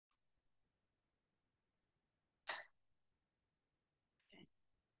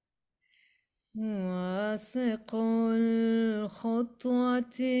واثق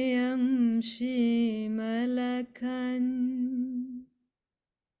الخطوة يمشي ملكا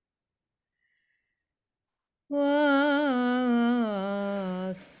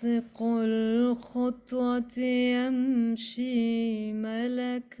واثق الخطوة يمشي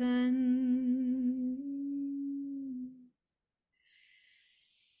ملكا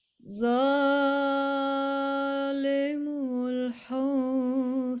ظالم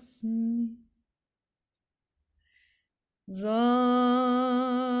الحسن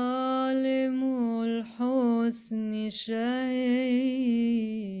ظالم الحسن شهي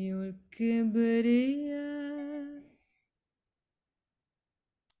الكبرياء.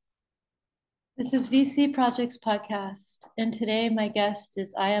 This is VC Projects Podcast, and today my guest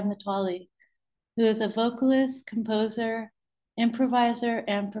is Aya Metwalli, who is a vocalist, composer, improviser,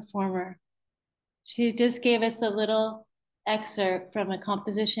 and performer. She just gave us a little excerpt from a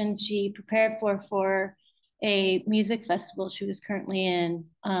composition she prepared for a music festival she was currently in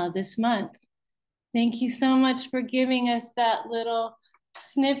this month. Thank you so much for giving us that little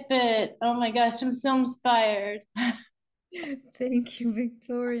snippet. Oh my gosh, I'm so inspired. Thank you,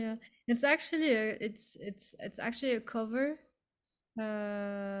 Victoria. It's actually it's actually a cover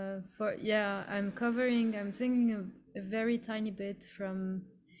for yeah, I'm singing a very tiny bit from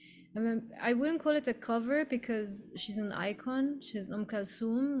I wouldn't call it a cover because she's an icon. She's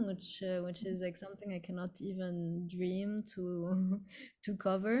Kulthum, which is like something I cannot even dream to to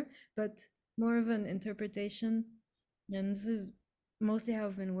cover, but more of an interpretation. And this is mostly how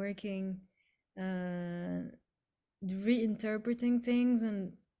I've been working, uh, reinterpreting things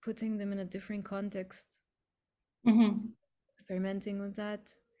and putting them in a different context, Mhm. experimenting with that.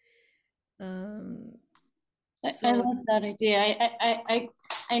 I So love that idea.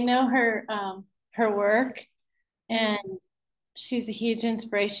 I know her work, mm, and she's a huge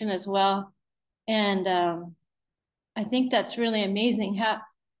inspiration as well. And I think that's really amazing. How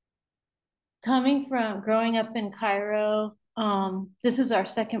coming from growing up in Cairo, this is our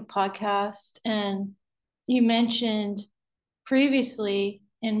second podcast, and you mentioned previously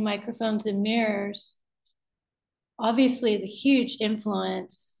in Microphones and Mirrors, obviously the huge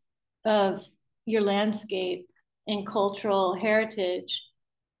influence of your landscape and cultural heritage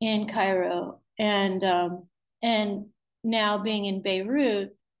in Cairo, and now being in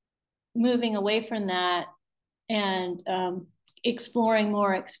Beirut, moving away from that and exploring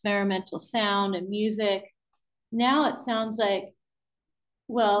more experimental sound and music. Now it sounds like,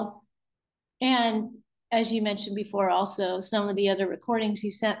 well, and as you mentioned before, also some of the other recordings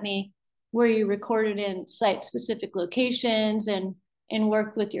you sent me where you recorded in site specific locations and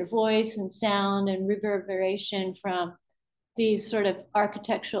worked with your voice and sound and reverberation from these sort of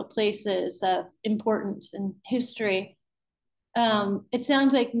architectural places of importance and history. It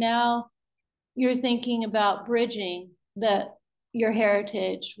sounds like now you're thinking about bridging the your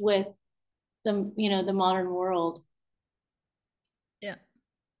heritage with the modern world. yeah,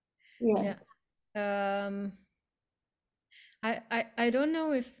 Yeah. yeah. Um, I don't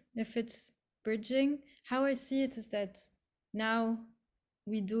know if it's bridging. How I see it is that now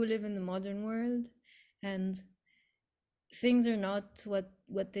we do live in the modern world, and things are not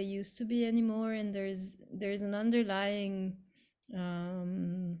what they used to be anymore, and there's an underlying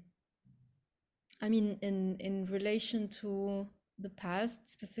um I mean in relation to the past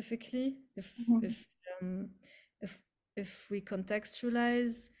specifically, Mhm. if um if if we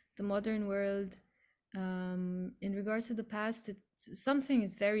contextualize the modern world in regards to the past, something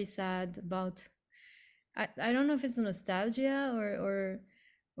is very sad about. I don't know if it's nostalgia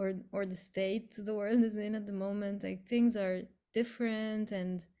or the state the world is in at the moment. Like things are different,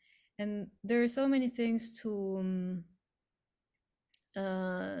 and there are so many things to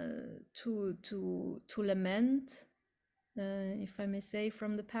lament, if I may say,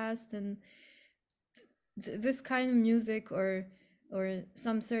 from the past. And this kind of music or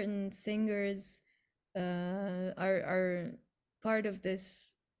some certain singers are part of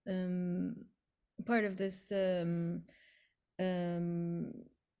this um, part of this um,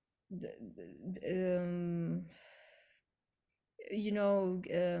 th- you know,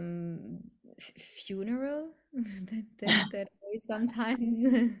 funeral that I sometimes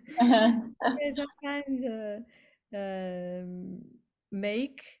I sometimes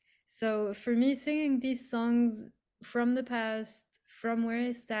make. So for me, singing these songs from the past, from where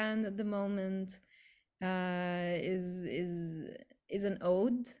I stand at the moment, is an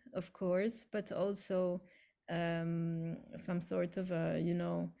ode, of course, but also some sort of a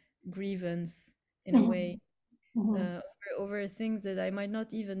grievance in a way, Mhm. over things that I might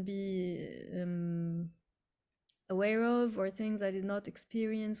not even be aware of or things I did not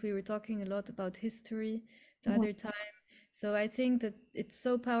experience. We were talking a lot about history the Mhm. other time. So I think that it's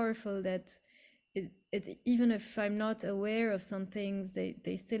so powerful that it even if I'm not aware of some things,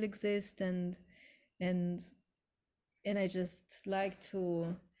 they still exist, and and I just like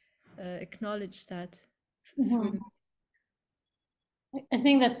to acknowledge that through the. Mhm. I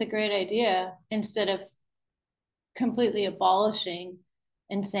think that's a great idea. Instead of completely abolishing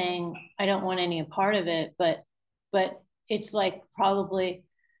and saying I don't want any part of it, but it's like probably,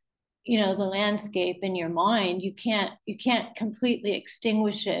 you know, the landscape in your mind. You can't completely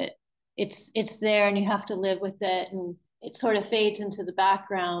extinguish it. It's there and you have to live with it, and it sort of fades into the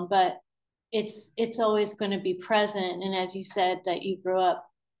background, but it's always going to be present. And as you said, that you grew up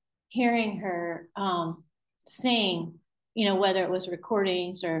hearing her sing, you know, whether it was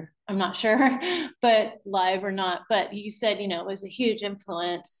recordings or I'm not sure, but live or not. But you said, you know, it was a huge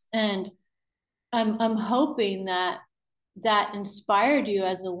influence, and I'm hoping that that inspired you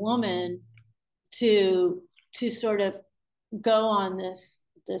as a woman to sort of go on this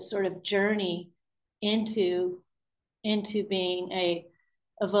sort of journey into being a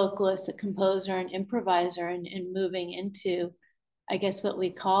vocalist, a composer, an improviser, and moving into, I guess, what we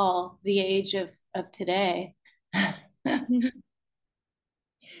call the age of today.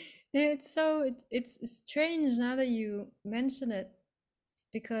 Yeah, it's so it's strange now that you mention it,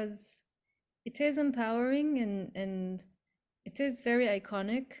 because it is empowering, and it is very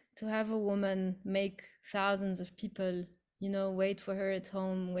iconic to have a woman make thousands of people, wait for her at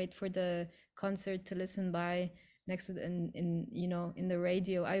home, wait for the concert to listen by next to in the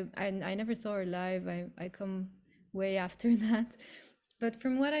radio. I never saw her live. I come way after that. But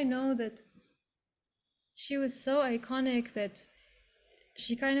from what I know, that she was so iconic that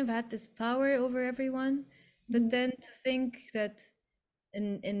she kind of had this power over everyone. But then to think that,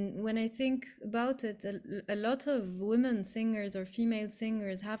 and when I think about it, a lot of women singers or female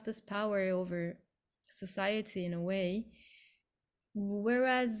singers have this power over society in a way,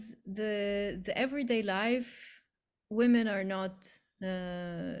 whereas the everyday life, women are not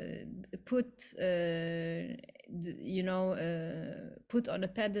put put on a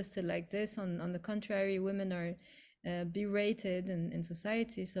pedestal like this. On the contrary, women are berated in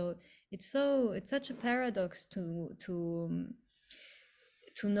society. So it's such a paradox to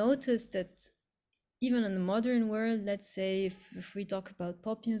notice that even in the modern world, let's say, if we talk about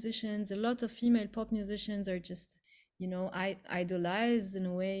pop musicians, a lot of female pop musicians are just, idolized in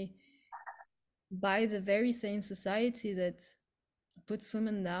a way by the very same society that puts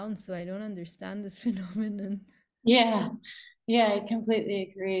women down. So I don't understand this phenomenon. Yeah, yeah, I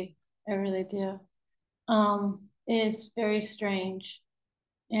completely agree. I really do. It is very strange,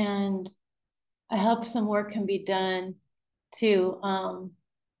 and I hope some work can be done to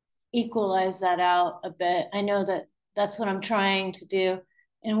equalize that out a bit. I know that that's what I'm trying to do,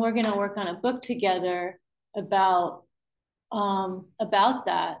 and we're going to work on a book together about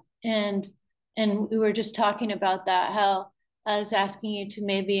that. And we were just talking about that, how I was asking you to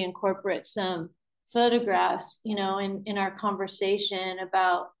maybe incorporate some photographs, you know, in our conversation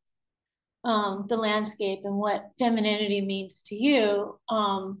about the landscape and what femininity means to you,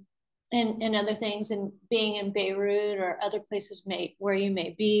 and other things, and being in Beirut or other places where you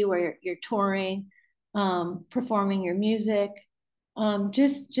may be, where you're touring, performing your music,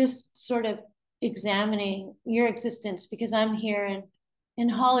 just sort of examining your existence, because I'm here in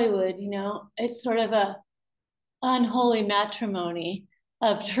Hollywood. You know, it's sort of a unholy matrimony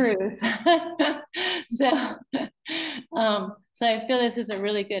of truth. so, so I feel this is a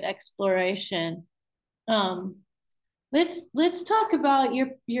really good exploration. Um, let's talk about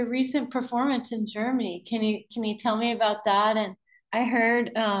your recent performance in Germany. Can you tell me about that? And I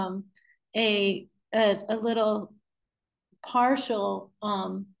heard a little partial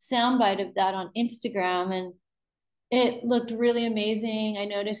soundbite of that on Instagram, and it looked really amazing. I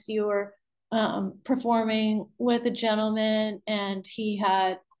noticed you were performing with a gentleman, and he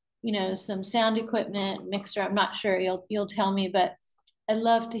had, you know, some sound equipment, mixer. I'm not sure. You'll tell me, but I'd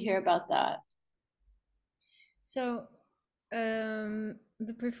love to hear about that. So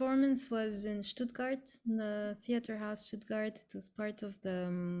the performance was in Stuttgart, in the theater house Stuttgart. It was part of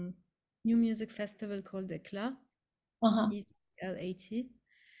the new music festival called ECLAT, Uh-huh. ECLAT.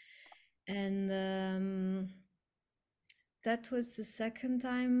 And that was the second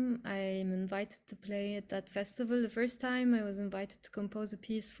time I'm invited to play at that festival. The first time I was invited to compose a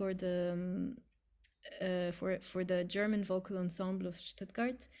piece for the German vocal ensemble of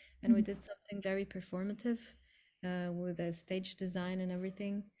Stuttgart, and we did something very performative with a stage design and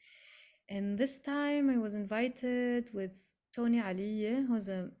everything. And this time I was invited with Tony Elieh, who's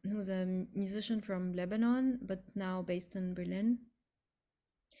a musician from Lebanon, but now based in Berlin.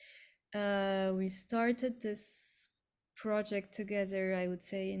 We started this project together, I would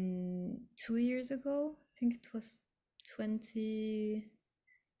say, in 2 years ago. I think it was 2020.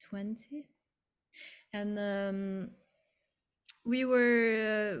 And we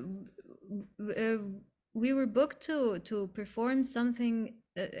were booked to perform something,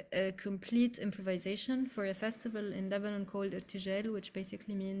 a complete improvisation for a festival in Lebanon called Irtijal, which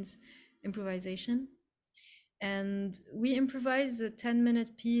basically means improvisation. And we improvised a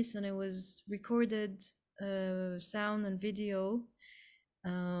 10-minute piece, and it was recorded, sound and video.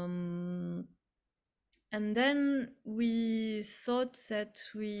 And then we thought that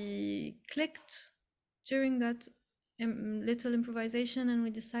we clicked during that little improvisation, and we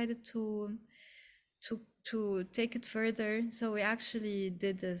decided to take it further. So we actually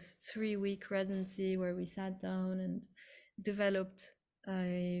did a 3-week residency where we sat down and developed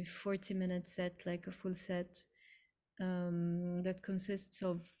a 40-minute set, like a full set, that consists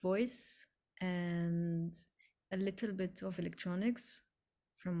of voice and a little bit of electronics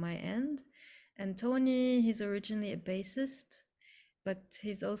from my end. And Tony, he's originally a bassist, but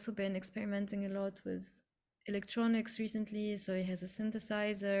he's also been experimenting a lot with electronics recently. So he has a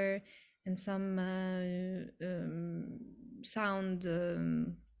synthesizer and some sound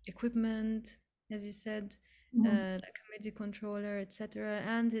equipment, as you said, like a MIDI controller, etc.,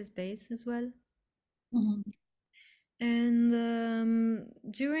 and his bass as well. Mm-hmm. And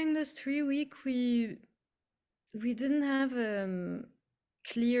during this 3 week, we didn't have a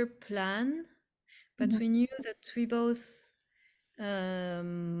clear plan, but Mm-hmm. we knew that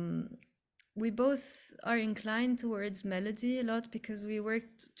um, we both are inclined towards melody a lot because we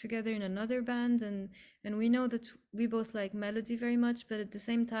worked together in another band, and we know that we both like melody very much, but at the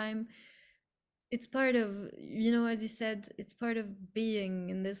same time, it's part of, as you said, it's part of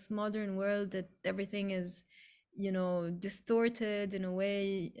being in this modern world that everything is, distorted in a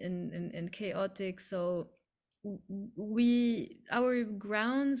way, and chaotic. So our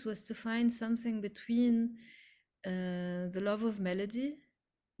grounds was to find something between the love of melody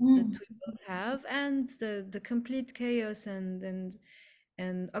that we both have, and the complete chaos and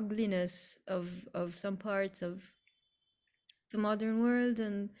ugliness of some parts of the modern world.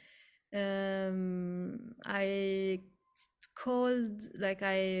 And I called, like,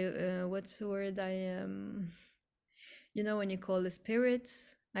 what's the word, when you call the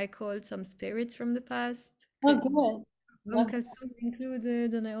spirits, I called some spirits from the past, Oh, good. Oum Love Kalthoum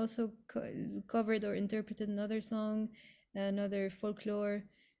included, and I also covered or interpreted another song, another folklore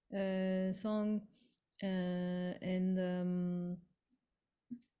song, and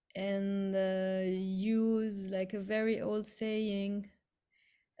use like a very old saying,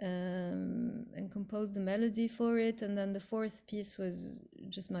 and composed the melody for it. And then the fourth piece was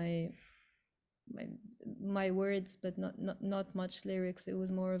just my my words, but not much lyrics. It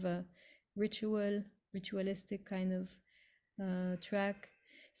was more of a ritualistic kind of track.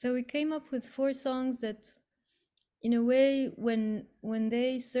 So we came up with 4 songs that, in a way, when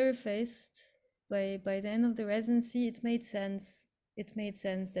they surfaced by the end of the residency, it made sense. It made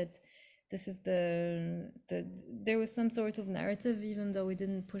sense that this is there was some sort of narrative, even though we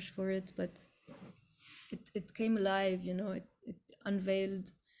didn't push for it, but it came alive, it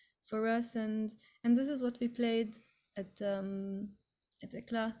unveiled for us. And this is what we played at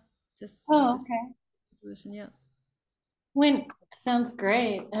ECLAT, Oh, this okay. position. Yeah. When sounds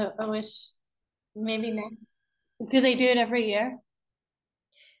great. I wish maybe next. Do they do it every year?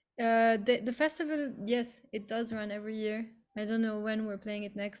 The festival, yes, it does run every year. I don't know when we're playing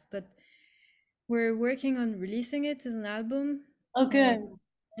it next, but we're working on releasing it as an album. Oh, Uh, good.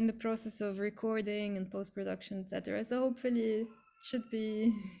 in the process of recording and post-production, etc. So hopefully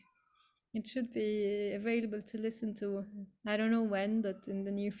it should be available to listen to. I don't know when, but in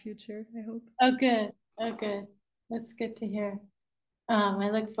the near future, I hope. Oh, good. Oh, good. That's good to hear. I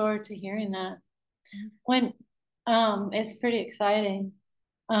look forward to hearing that. When it's pretty exciting.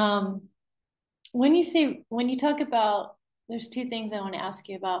 Um, when you talk about, there's 2 things I want to ask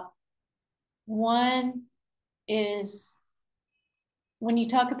you about. One is when you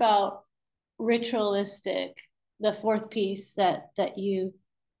talk about ritualistic, the fourth piece that you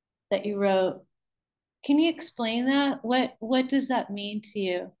wrote, can you explain that? What does that mean to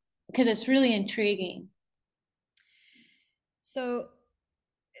you? Because it's really intriguing. So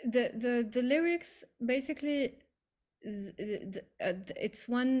the lyrics basically, it's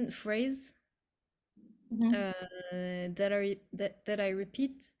one phrase Mhm. that I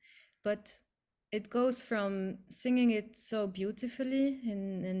repeat, but it goes from singing it so beautifully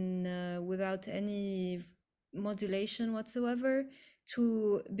and without any modulation whatsoever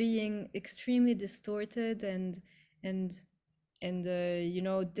to being extremely distorted and you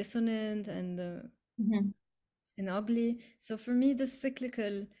know, dissonant Mhm. and ugly. So for me, the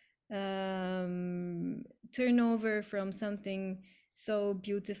cyclical um, turnover from something so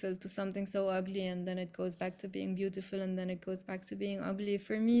beautiful to something so ugly, and then it goes back to being beautiful, and then it goes back to being ugly.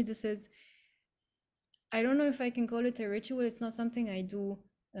 For me, this is, I don't know if I can call it a ritual. It's not something I do,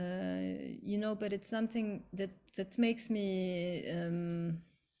 you know, but it's something that makes me.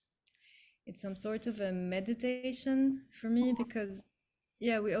 It's some sort of a meditation for me because,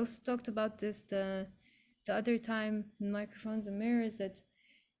 yeah, we also talked about this the other time in Microphones and Mirrors, that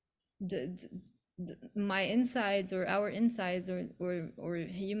my insides or our insides or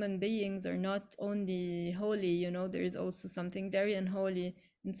human beings are not only holy, you know, there is also something very unholy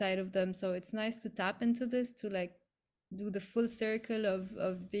inside of them. So it's nice to tap into this, to like do the full circle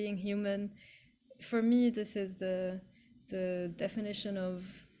of being human. For me, this is the definition of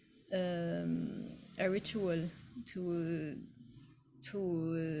a ritual, to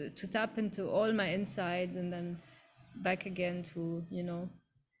to tap into all my insides and then back again to, you know,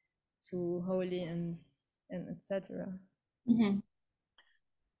 to holy and etc. Mhm.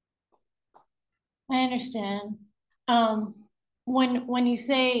 I understand. Um, when you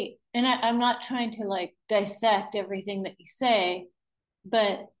say, and I'm not trying to like dissect everything that you say,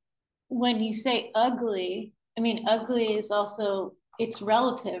 but when you say ugly, I mean, ugly is also, it's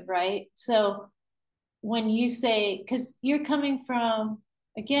relative, right? So when you say, because you're coming from,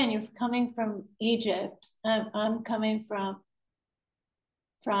 again, you're coming from Egypt. I'm coming from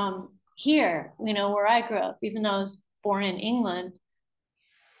here, you know, where I grew up, even though I was born in England.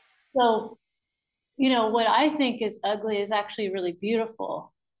 So, you know, what I think is ugly is actually really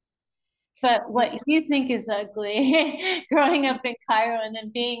beautiful. But Yeah, what you think is ugly, growing up in Cairo and then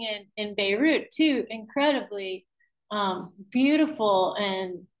being in Beirut too, incredibly beautiful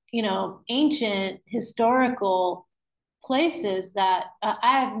and, you know, ancient historical places that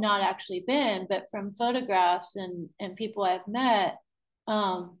I have not actually been, but from photographs and people I've met,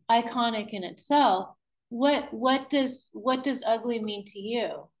 iconic in itself. What does ugly mean to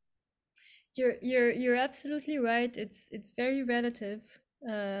you? you're absolutely right. It's very relative.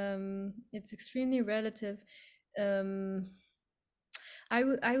 It's extremely relative. um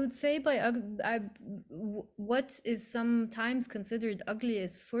I would say what is sometimes considered ugly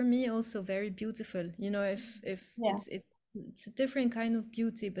is for me also very beautiful. You know, if Yeah. it's a different kind of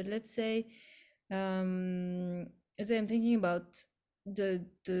beauty. But let's say, as I'm thinking about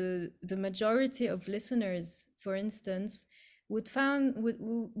the majority of listeners, for instance,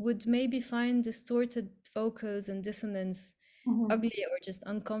 would maybe find distorted vocals and dissonance Mhm. ugly or just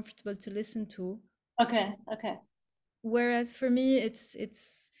uncomfortable to listen to. Okay. Okay. Whereas for me,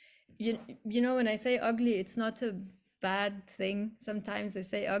 it's you know, when I say ugly, it's not a bad thing. Sometimes I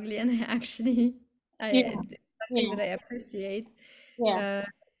say ugly, and I actually Yeah. it's something Yeah. that I appreciate. Yeah. Uh,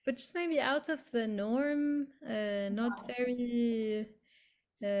 but just maybe out of the norm, not very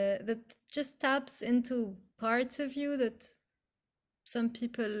that just taps into parts of you that some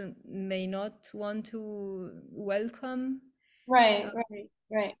people may not want to welcome. Right, Uh, right,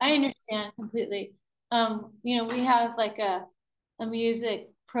 right. I understand completely. You know, we have like a music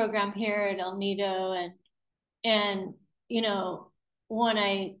program here at El Nido, and you know, when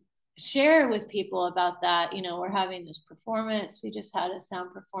I share with people about that, you know, we're having this performance. We just had a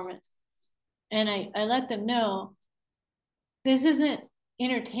sound performance, and I let them know this isn't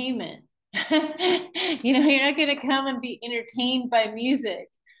entertainment. You know, you're not going to come and be entertained by music.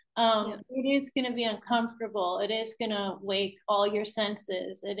 yeah. It is going to be uncomfortable. It is going to wake all your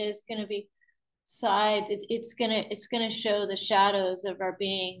senses. It is going to be sides. It's gonna show the shadows of our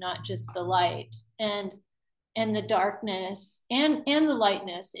being, not just the light and the darkness and the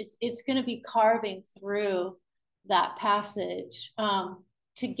lightness. It's going to be carving through that passage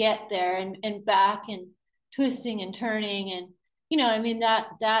to get there and back and twisting and turning and you know I mean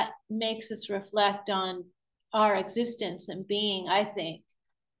that makes us reflect on our existence and being, I think.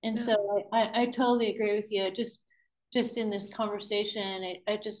 And Yeah. so I totally agree with you. Just in this conversation,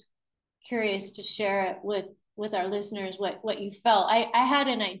 I just curious to share it with our listeners what you felt. I had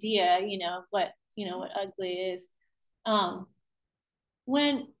an idea, you know what ugly is. Um,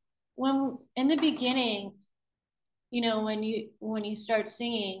 when when in the beginning, you know, when you start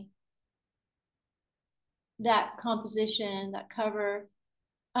singing that composition, that cover,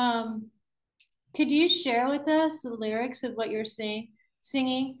 um, could you share with us the lyrics of what you're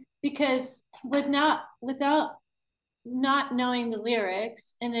singing? Because without not knowing the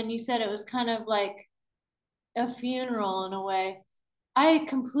lyrics, and then you said it was kind of like a funeral in a way. I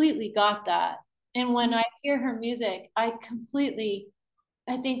completely got that. And when I hear her music, I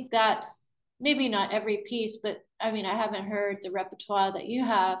think that's maybe not every piece, but I mean, I haven't heard the repertoire that you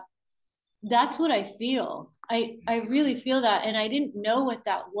have. That's what I feel. I really feel that. And I didn't know what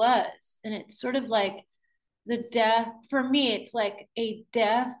that was. And it's sort of like the death, for me, it's like a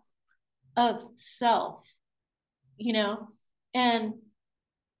death of self, you know? And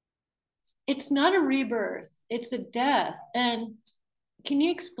it's not a rebirth, it's a death. And can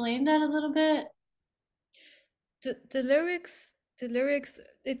you explain that a little bit? The lyrics,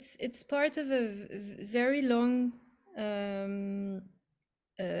 it's part of a very long um,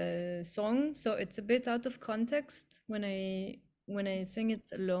 song, so it's a bit out of context when I sing it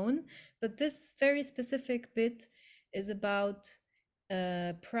alone. But this very specific bit is about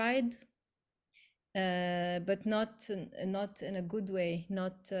pride, but not in a good way,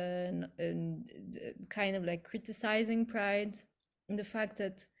 not kind of like criticizing pride, and the fact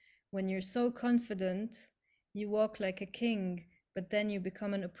that when you're so confident, you walk like a king, but then you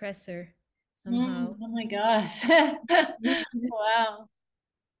become an oppressor somehow. Oh my gosh. Wow.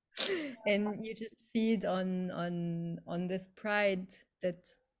 And you just feed on this pride that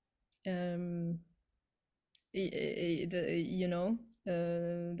um you know,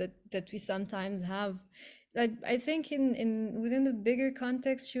 that we sometimes have. Like, I think in within the bigger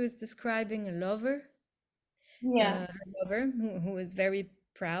context, she was describing a lover, Yeah. her lover who is very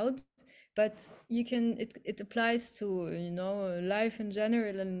proud. But you can, it applies to, you know, life in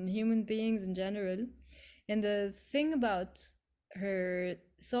general and human beings in general. And the thing about her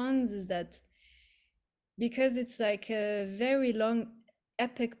songs is that because it's like a very long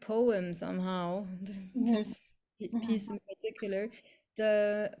epic poem somehow, Mhm. this piece Mhm. in particular,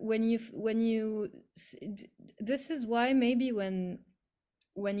 the when you this is why maybe when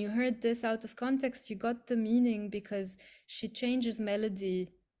you heard this out of context, you got the meaning, because she changes melody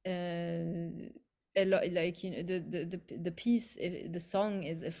a lot. Like, you know, the piece, the song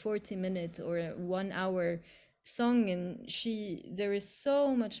is a 40-minute or a 1 hour song, and there is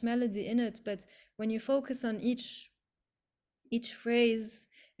so much melody in it. But when you focus on each phrase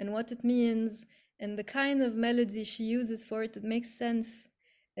and what it means and the kind of melody she uses for it, it makes sense.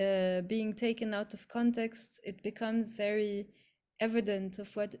 Being taken out of context, it becomes very evident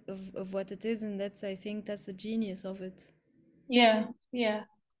of what it is, and that's, I think that's the genius of it. Yeah. Yeah.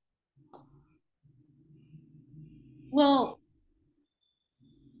 Well,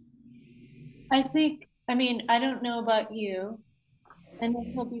 I think, I mean, I don't know about you, and this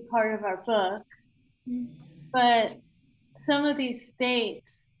will be part of our book, Mm. but some of these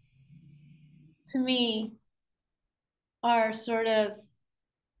states to me are sort of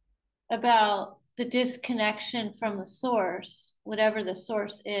about the disconnection from the source, whatever the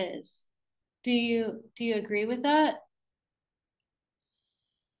source is. Do you agree with that?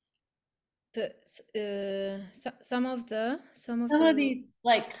 Some of Some of the these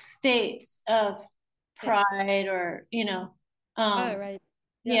like states of states. pride or Ah, right.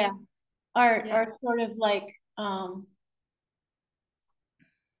 Yeah, yeah, are yeah. are sort of like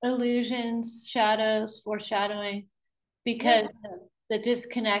illusions, shadows, foreshadowing because Yes, of the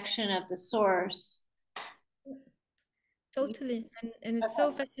disconnection of the source. totally. And it's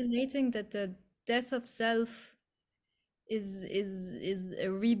so Okay. fascinating that the death of self is a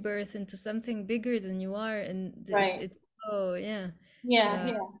rebirth into something bigger than you are, and Right. it's oh yeah. Yeah,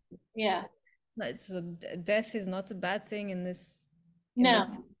 uh yeah, yeah. so death is not a bad thing in this No,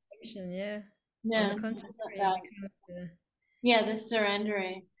 section, yeah. On no, the it's not contrary, it bad. becomes Yeah, the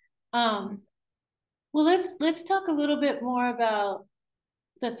surrendering. Well, let's talk a little bit more about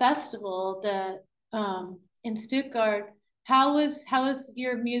the festival, the in Stuttgart. How was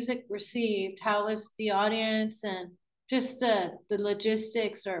your music received? How was the audience and just the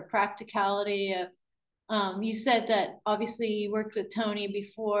logistics or practicality of you said that obviously you worked with Tony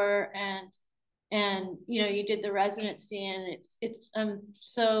before and you did the residency and it's I'm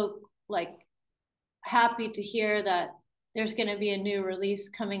so like happy to hear that there's going to be a new release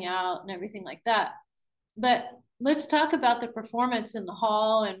coming out and everything like that. But let's talk about the performance in the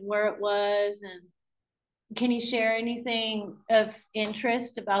hall and where it was. And can you share anything of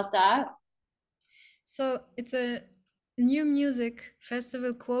interest about that? so it's a new music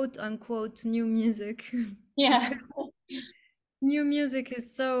festival, quote unquote new music. Yeah, Because new music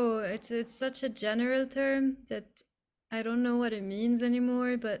is so, it's such a general term that I don't know what it means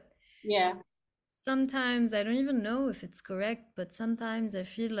anymore. But yeah, sometimes I don't even know if it's correct, but sometimes I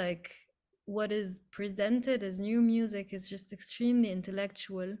feel like what is presented as new music is just extremely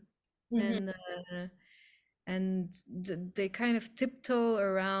intellectual, hmm, and they kind of tiptoe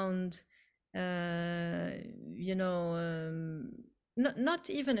around, uh, you know, not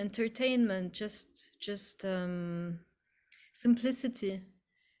even entertainment, just simplicity.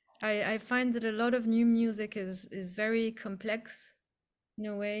 I find that a lot of new music is very complex in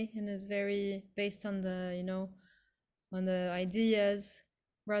a way, and is very based on the, you know, on the ideas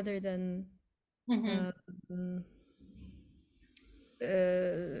rather than Mm-hmm. um,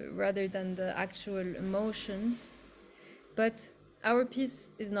 rather than the actual emotion. But our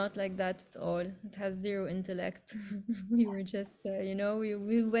piece is not like that at all. It has zero intellect. We were just, you know,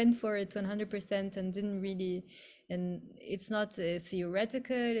 we went for it 100% and didn't really, and it's not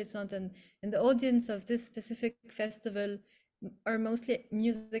theoretical, it's not an, and the audience of this specific festival are mostly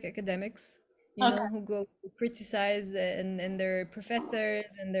music academics, you Okay. know, who go to criticize, and they're professors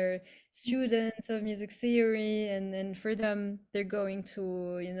and they're students of music theory, and for them they're going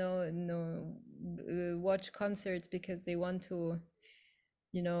to, watch concerts because they want to,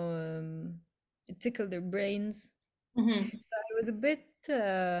 you know um, tickle their brains. Mm-hmm. So I was a bit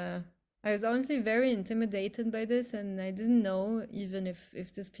I was honestly very intimidated by this, and I didn't know even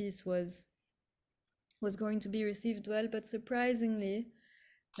if this piece was going to be received well, but surprisingly,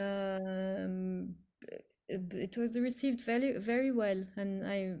 um, it was received very very well, and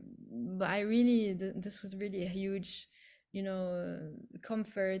I really this was really a huge,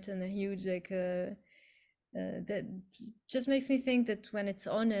 comfort, and a huge that just makes me think that when it's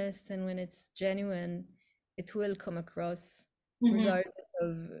honest and when it's genuine, it will come across, Mm-hmm. regardless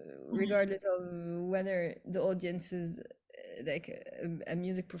of regardless of whether the audience is like a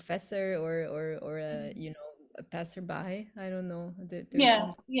music professor or a, a passerby. I don't know. There's Yeah,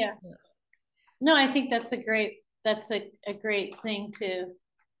 something. yeah. Yeah. No, I think that's a great thing to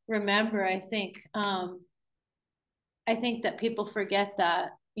remember. I think that people forget that,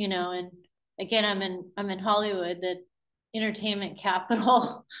 and again, I'm in Hollywood, the entertainment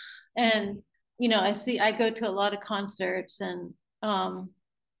capital. And I go to a lot of concerts, and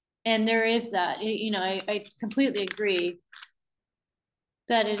there is that, I completely agree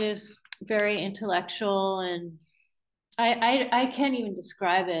that it is very intellectual, and I can't even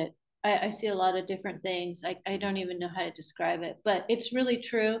describe it. I see a lot of different things. I don't even know how to describe it, but it's really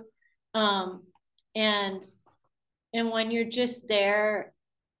true. Um, and when you're just there,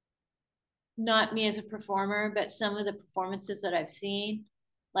 not me as a performer, but some of the performances that I've seen,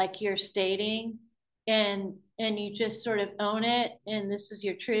 like you're stating, and you just sort of own it, and this is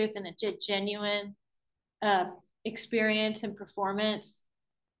your truth, and it's a genuine uh, experience and performance.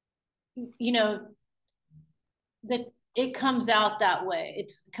 You know that it comes out that way.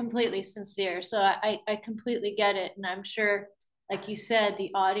 It's completely sincere. So I completely get it, and I'm sure, like you said,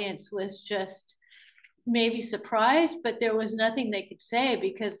 the audience was just maybe surprised, but there was nothing they could say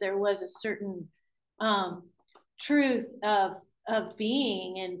because there was a certain um, truth of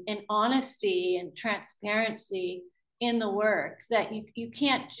being, and honesty and transparency in the work, that you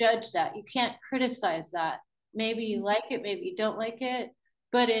can't judge that, you can't criticize that. Maybe you like it, maybe you don't like it,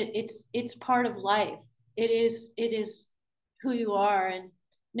 but it's part of life. It is who you are, and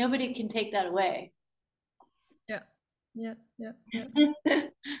nobody can take that away. Yeah. Yeah. Yeah. Yeah.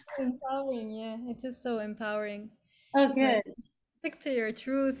 Empowering. Yeah. It is so empowering. Oh, Like, good. stick to your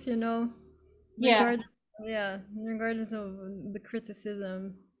truth, Yeah. regardless, yeah, regardless of the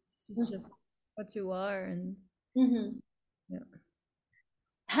criticism. This is just what you are, and Mm-hmm. yeah.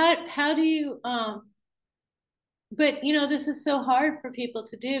 How do you but this is so hard for people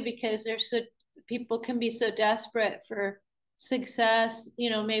to do because people can be so desperate for success.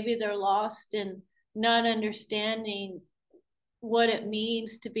 Maybe they're lost in not understanding what it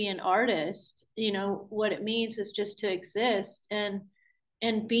means to be an artist. What it means is just to exist, and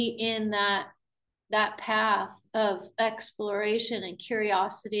be in that path of exploration and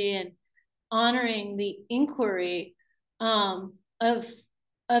curiosity, and honoring the inquiry of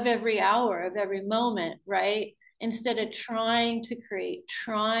every hour, of every moment, right? Instead of trying to create,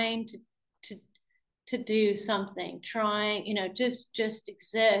 trying to to do something, trying, just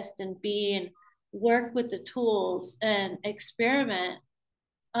exist and be, and work with the tools and experiment.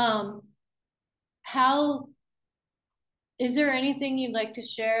 Um, how is there anything you'd like to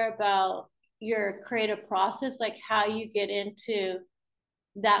share about your creative process, like how you get into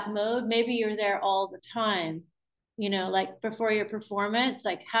that mode? Maybe you're there all the time, like before your performance.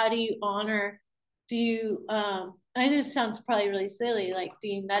 Like, how do you honor? Do you I know this sounds probably really silly, like, do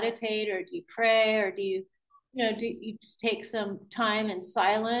you meditate, or do you pray, or do you just take some time in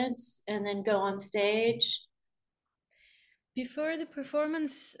silence and then go on stage? Before the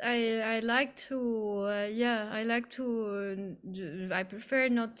performance, I like to, yeah, I like to, I prefer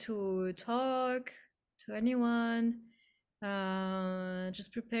not to talk to anyone.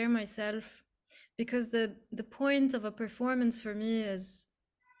 Just prepare myself, because the point of a performance for me is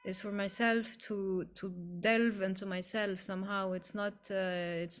for myself to delve into myself somehow. It's not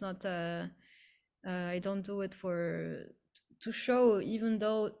I don't do it for to show, even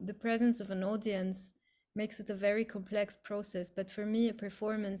though the presence of an audience makes it a very complex process. But for me, a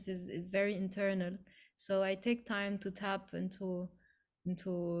performance is very internal. So I take time to tap into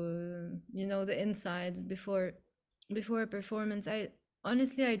you know, the insides before a performance. I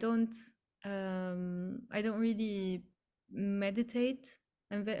honestly, I don't really meditate.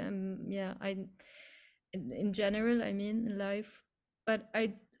 Yeah, in general, I mean, in life, but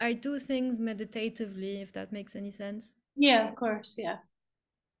I do things meditatively, if that makes any sense. Yeah, of course. Yeah.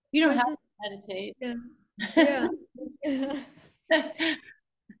 You For don't have instance, to meditate. yeah, yeah.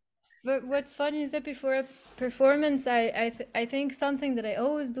 But what's funny is that before a performance, I think something that I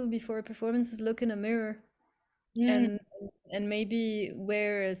always do before a performance is look in a mirror Mm, and and maybe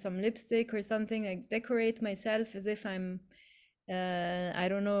wear some lipstick or something, like decorate myself as if I'm I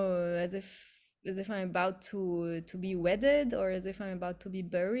don't know, as if I'm about to be wedded, or as if I'm about to be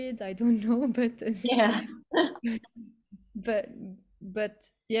buried. I don't know, but yeah. but but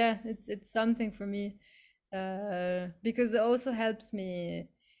yeah, it's something for me, because it also helps me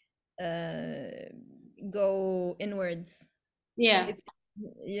uh go inwards. Yeah. It's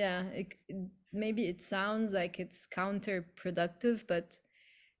yeah, maybe it sounds like it's counterproductive, but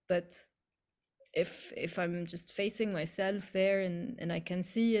if I'm just facing myself there and I can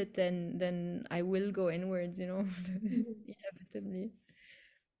see it, then I will go inwards, you know, inevitably.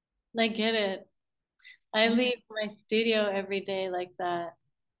 I get it. I Yeah. leave my studio every day like that.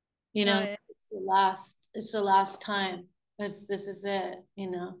 You know, Yeah. it's the last time. This is it,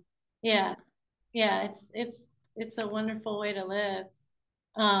 you know. Yeah. Yeah. Yeah, it's a wonderful way to live.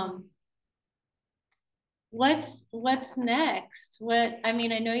 Um, what's next? What I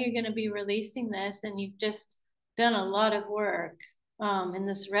mean, I know you're going to be releasing this, and you've just done a lot of work in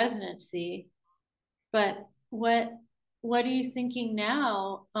this residency. But what are you thinking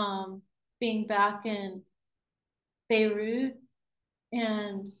now? Being back in Beirut,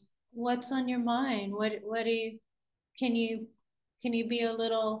 and what's on your mind? What do you can you can you be a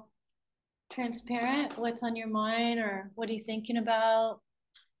little transparent? What's on your mind, or what are you thinking about?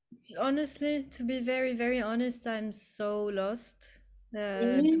 Honestly, to be very, very honest, I'm so lost at the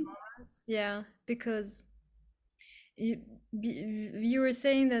Really? moment. Yeah, because you you were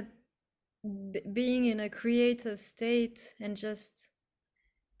saying that being in a creative state uh,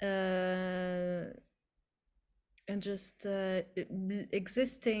 and just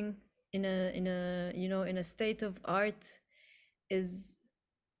existing in a you know, in a state of art is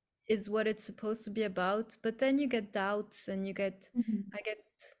is what it's supposed to be about. But then you get doubts and Mhm. I get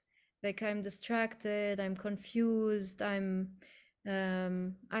like, I'm distracted, I'm confused, I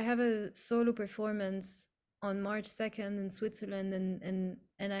have a solo performance on March 2nd in Switzerland,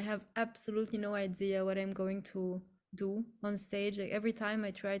 and I have absolutely no idea what I'm going to do on stage. Like, every time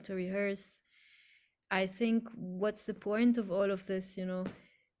I try to rehearse, I think, what's the point of all of this, you know?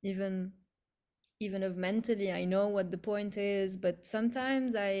 Even even if mentally I know what the point is, but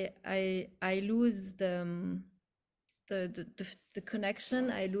sometimes I lose the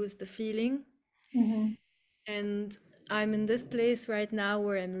connection, I lose the feeling. Mhm. And I'm in this place right now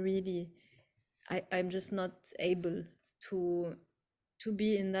where I'm just not able to to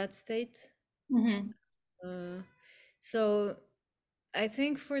be in that state. Mhm. Uh, so I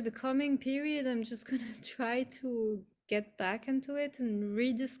think for the coming period, I'm just gonna try to get back into it and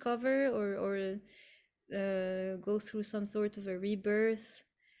rediscover, or go through some sort of a rebirth.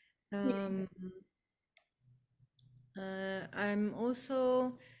 Yeah. Um, I'm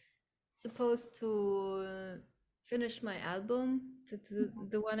also supposed to finish my album,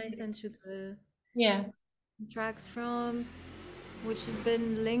 the one I sent you the Yeah. tracks from, which has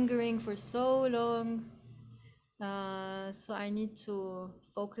been lingering for so long. So I need to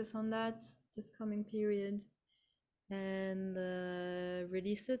focus on that this coming period and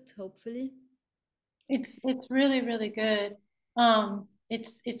release it, hopefully. It's really really good.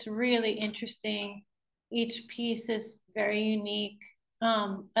 It's really interesting. Each piece is very unique.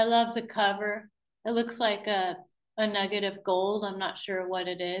 I love the cover. It looks like a nugget of gold. I'm not sure what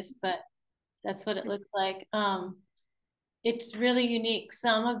it is, but that's what it looks like. It's really unique.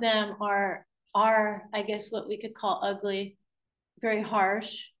 Some of them are I guess what we could call ugly, very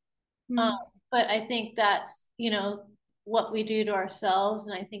harsh. Um, Mm. but I think that's, you know, what we do to ourselves,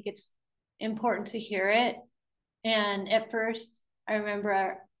 and I think it's important to hear it. And at first, I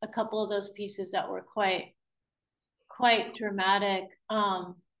remember a couple of those pieces that were quite dramatic,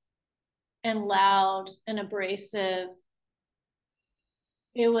 and loud and abrasive.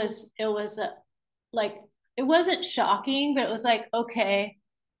 It was like it wasn't shocking, but it was like, okay.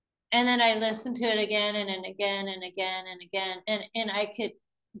 And then I listened to it again and then again and again and again. And I could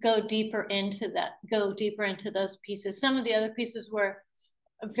go deeper into that, go deeper into those pieces. Some of the other pieces were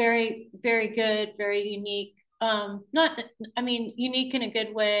very, very good, very unique. Not, I mean, unique in a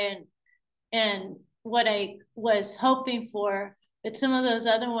good way, and what I was hoping for. But some of those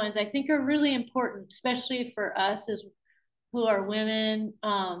other ones I think are really important, especially for us as who are women,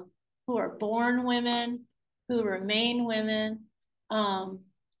 who are born women, who remain women. Um,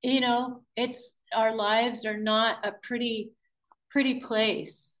 it's our lives are not a pretty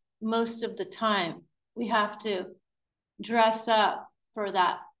place most of the time. We have to dress up for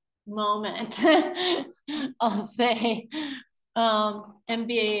that moment, I'll say, and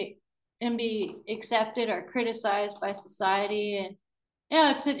be accepted or criticized by society. And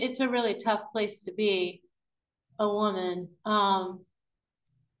yeah, it's a really tough place to be a woman.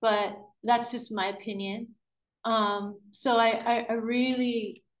 But that's just my opinion. So I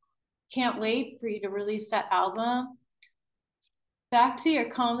really can't wait for you to release that album. Back to your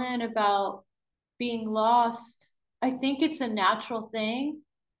comment about being lost, I think it's a natural thing.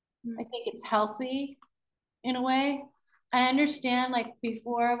 I think it's healthy in a way. I understand, like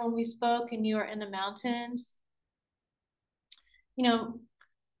before when we spoke and you were in the mountains, you know,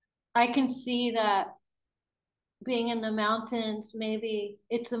 I can see that being in the mountains, maybe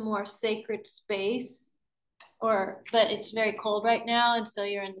it's a more sacred space, but it's very cold right now. And so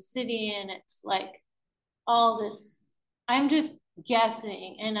you're in the city and it's like all this. I'm just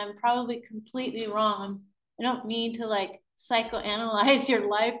guessing, and I'm probably completely wrong. I don't mean to like psychoanalyze your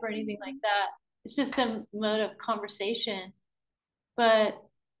life or anything like that. It's just a mode of conversation. But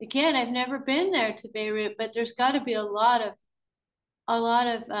again, I've never been there to Beirut, but there's got to be a lot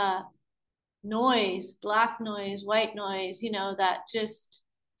of noise, black noise, white noise, that just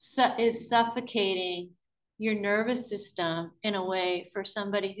is suffocating your nervous system in a way for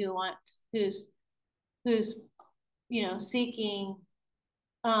somebody who's seeking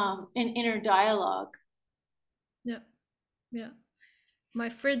an inner dialogue. Yeah, yeah. My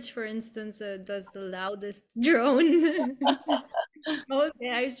fridge, for instance, does the loudest drone. Okay,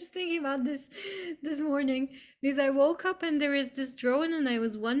 I was just thinking about this morning because I woke up and there is this drone and I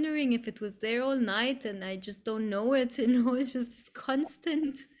was wondering if it was there all night and I just don't know it, it's just this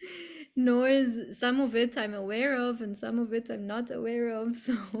constant noise. Some of it I'm aware of and some of it I'm not aware of.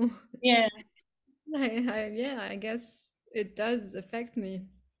 So Yeah. yeah, I guess it does affect me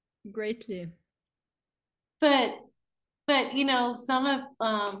greatly. But some of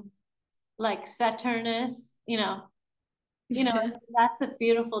like Saturnus, that's a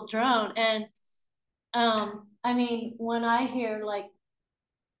beautiful drone. And I mean, when I hear like,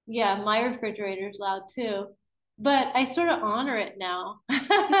 yeah, my refrigerator's loud too, but I sort of honor it now.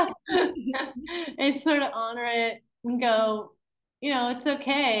 I sort of honor it and go, it's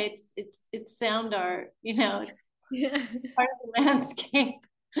okay. It's sound art, it's Yeah. part of the landscape.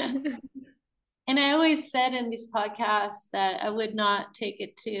 And I always said in these podcasts that I would not take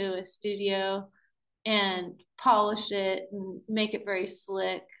it to a studio and polish it and make it very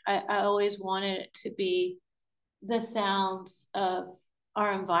slick. I always wanted it to be the sounds of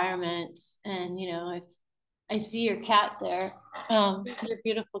our environment. And, if I see your cat there, your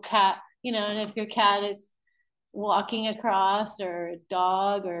beautiful cat, and if your cat is walking across or a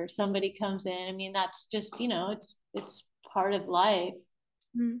dog or somebody comes in, I mean, that's just, it's part of life.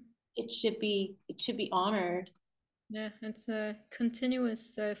 Mm. It should be honored. Yeah, it's a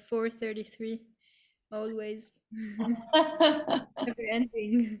continuous 433, always. Never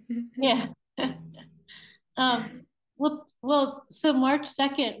ending. Yeah. So March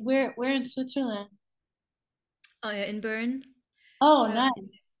 2nd, we're in Switzerland. Oh yeah, in Bern. Oh,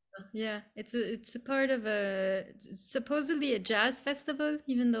 nice. Yeah, it's a part of supposedly a jazz festival,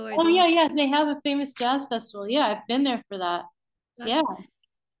 even though I Oh don't. yeah, they have a famous jazz festival. Yeah, I've been there for that. Yeah.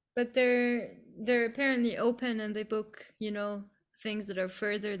 But they're apparently open and they book, things that are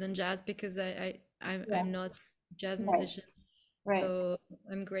further than jazz because I'm not a jazz musician. Right. So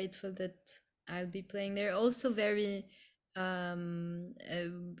I'm grateful that I'll be playing there. Also very not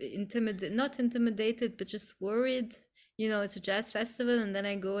intimidated, but just worried. It's a jazz festival and then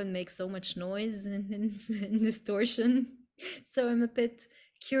I go and make so much noise and distortion. So I'm a bit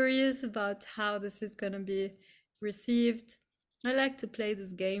curious about how this is gonna be received. I like to play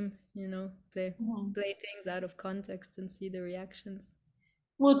this game, play things out of context and see the reactions.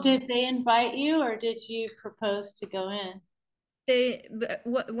 Well, did they invite you or did you propose to go in?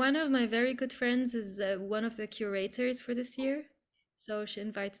 One of my very good friends is one of the curators for this year, so she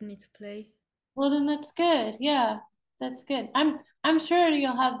invited me to play. Well, then that's good. Yeah, That's good. I'm sure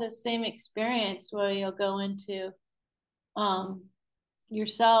you'll have the same experience where you'll go into um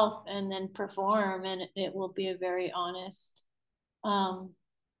yourself and then perform, and it will be a very honest um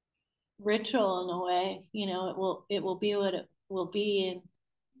ritual in a way. It will be what it will be, and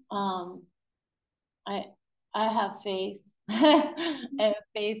um I I have faith. I have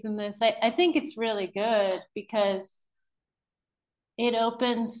faith in this. I think it's really good because it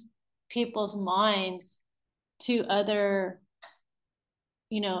opens people's minds to other,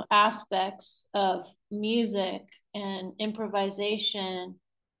 aspects of music and improvisation,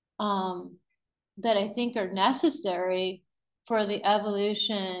 um, that I think are necessary for the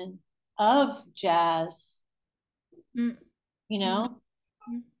evolution of jazz, Mm, you mm, know,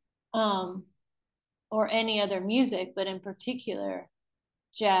 mm. um, or any other music, but in particular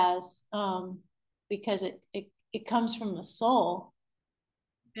jazz, because it comes from the soul.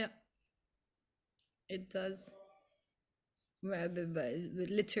 Yeah, it does. Well, but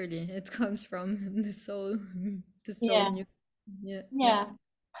literally, it comes from the soul, the soul Yeah, music. Yeah, yeah. yeah.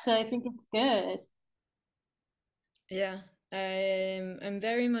 So I think it's good. Yeah, I'm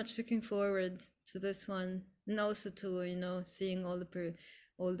very much looking forward to this one, and also to seeing all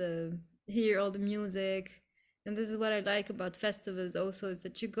the hear all the music, and this is what I like about festivals also is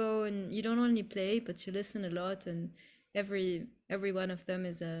that you go and you don't only play but you listen a lot, and every one of them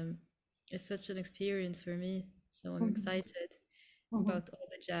is such an experience for me. So I'm Mhm, excited mhm. about all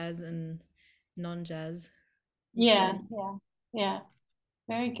the jazz and non-jazz Yeah, equally. yeah, yeah.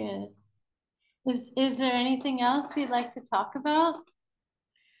 Very good. Is there anything else you'd like to talk about?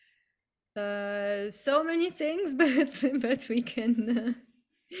 So many things, but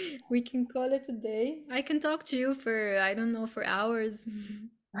we can call it a day. I can talk to you for I don't know for hours.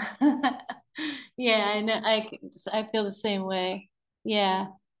 Yeah, I know. I feel the same way. Yeah.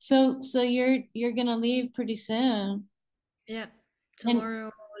 So you're gonna leave pretty soon, Yeah, and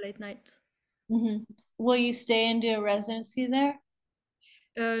tomorrow late night. mhm. Will you stay and do a residency there?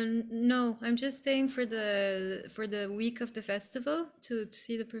 No, I'm just staying for the week of the festival to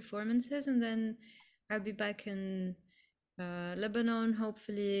see the performances, and then I'll be back in Lebanon.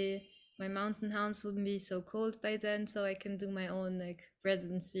 Hopefully, my mountain house wouldn't be so cold by then, so I can do my own like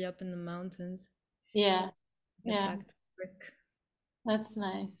residency up in the mountains. Yeah, Get yeah. back to work. That's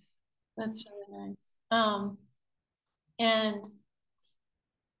nice. That's really nice. And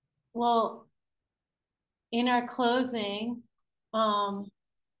well, in our closing, um,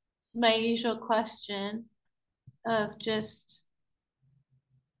 my usual question of just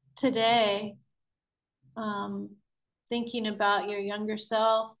today, um, thinking about your younger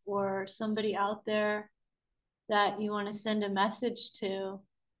self or somebody out there that you want to send a message to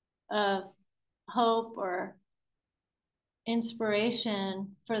of hope or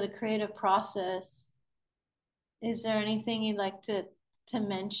inspiration for the creative process. Is there anything you'd like to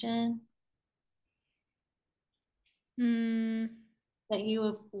mention Hmm. that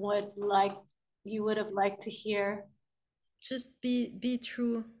you would have liked to hear? Just be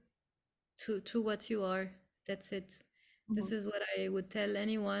true to what you are. That's it. This Mhm, is what I would tell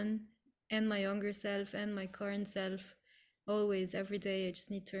anyone, and my younger self and my current self. Always, every day, I just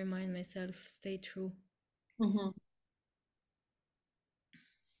need to remind myself, stay true. mhm.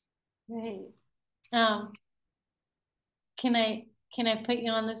 Great. Um, can I put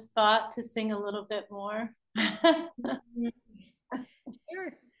you on the spot to sing a little bit more? Mm,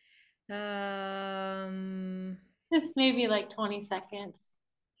 sure. Um, Just maybe like 20 seconds.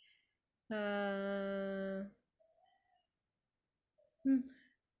 uh,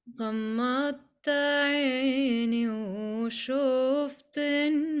 غمضت عيني وشفت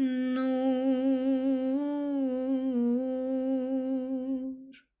النور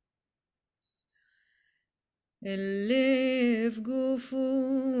اللي في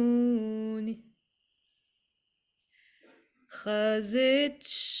جفوني خزت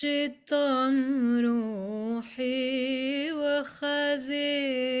الشيطان روحي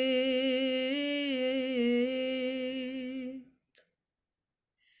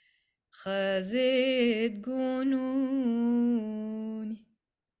خزت جنوني.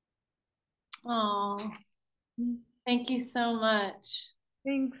 Oh, thank you so much.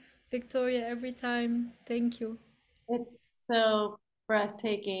 Thanks, Victoria, every time. Thank you. It's so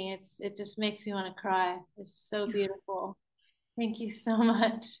breathtaking. It just makes me want to cry. It's so beautiful. Thank you so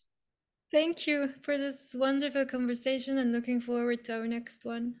much. Thank you for this wonderful conversation and looking forward to our next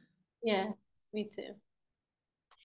one. Yeah, me too.